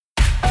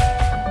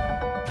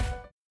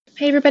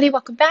Hey everybody,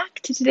 welcome back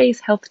to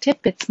today's health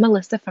tip. It's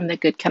Melissa from The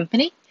Good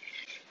Company,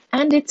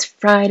 and it's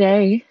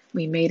Friday.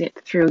 We made it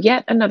through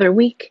yet another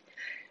week.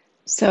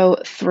 So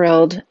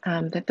thrilled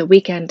that the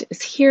weekend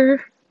is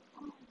here,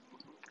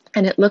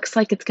 and it looks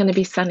like it's going to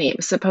be sunny. It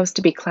was supposed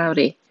to be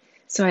cloudy,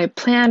 so I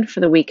planned for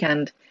the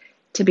weekend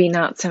to be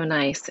not so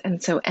nice,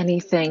 and so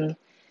any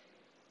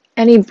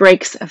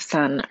breaks of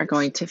sun are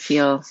going to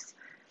feel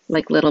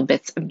like little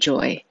bits of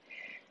joy.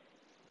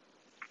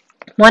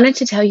 Wanted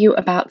to tell you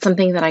about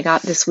something that I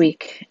got this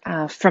week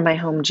from my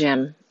home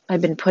gym.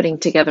 I've been putting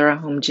together a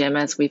home gym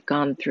as we've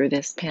gone through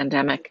this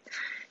pandemic.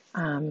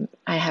 I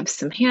have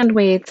some hand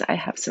weights, I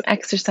have some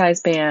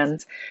exercise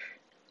bands,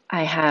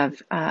 I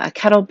have a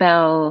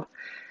kettlebell,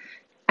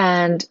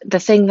 and the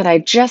thing that I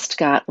just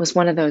got was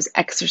one of those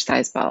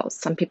exercise balls.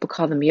 Some people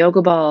call them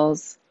yoga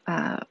balls.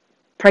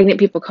 Pregnant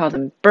people call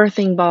them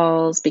birthing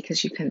balls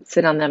because you can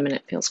sit on them and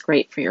it feels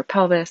great for your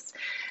pelvis.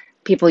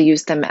 People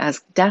use them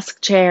as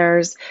desk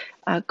chairs.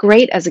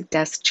 Great as a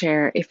desk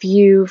chair if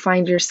you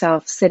find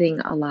yourself sitting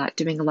a lot,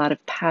 doing a lot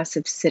of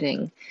passive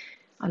sitting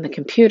on the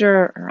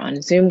computer or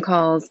on Zoom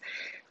calls.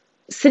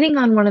 Sitting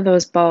on one of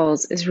those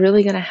balls is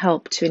really going to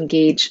help to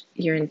engage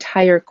your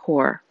entire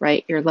core,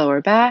 right? Your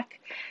lower back,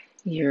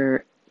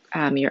 your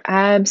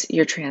abs,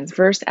 your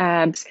transverse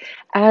abs,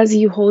 as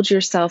you hold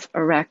yourself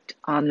erect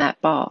on that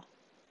ball.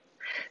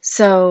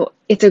 So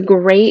it's a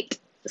great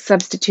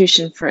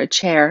substitution for a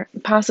chair,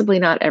 possibly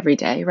not every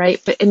day,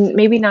 right? And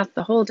maybe not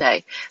the whole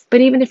day. But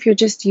even if you're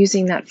just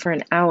using that for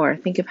an hour,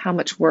 think of how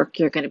much work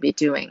you're going to be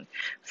doing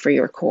for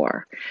your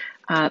core.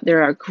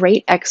 There are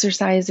great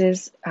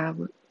exercises,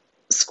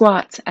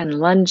 squats and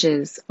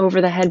lunges,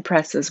 over the head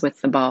presses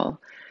with the ball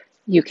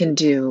you can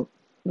do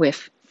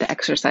with the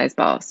exercise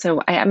ball.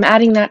 So I'm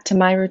adding that to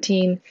my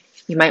routine.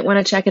 You might want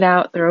to check it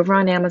out. They're over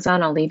on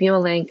Amazon. I'll leave you a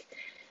link.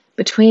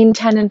 Between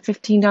 $10 and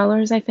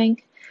 $15, I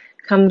think.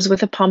 Comes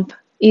with a pump,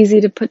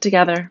 easy to put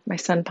together. My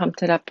son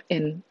pumped it up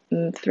in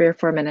 3 or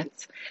 4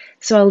 minutes.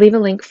 So I'll leave a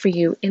link for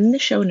you in the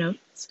show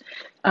notes.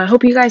 I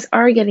hope you guys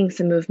are getting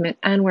some movement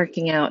and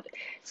working out.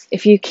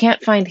 If you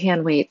can't find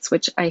hand weights,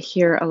 which I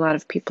hear a lot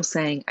of people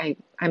saying,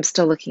 I'm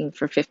still looking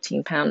for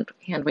 15-pound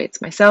hand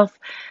weights myself.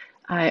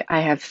 I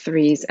have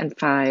 3s and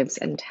 5s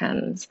and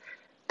 10s.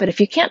 But if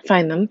you can't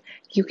find them,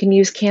 you can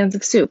use cans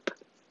of soup.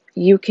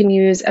 You can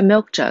use a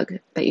milk jug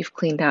that you've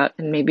cleaned out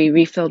and maybe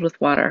refilled with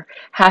water.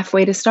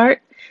 Halfway to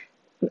start,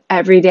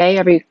 every day,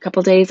 every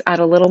couple days, add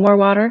a little more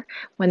water.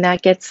 When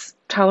that gets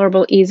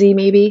tolerable, easy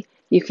maybe,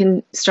 you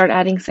can start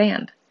adding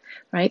sand,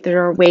 right?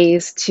 There are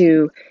ways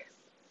to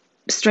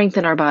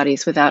strengthen our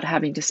bodies without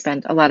having to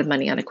spend a lot of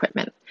money on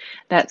equipment.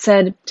 That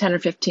said, $10 or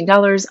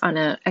 $15 on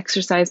an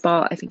exercise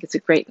ball, I think it's a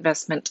great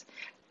investment.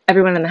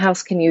 Everyone in the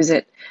house can use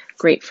it.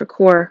 Great for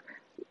core.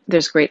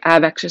 There's great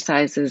ab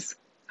exercises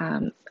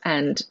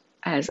and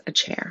as a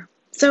chair.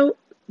 So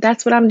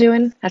that's what I'm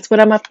doing. That's what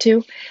I'm up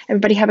to.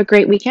 Everybody have a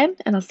great weekend,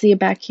 and I'll see you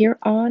back here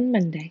on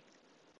Monday.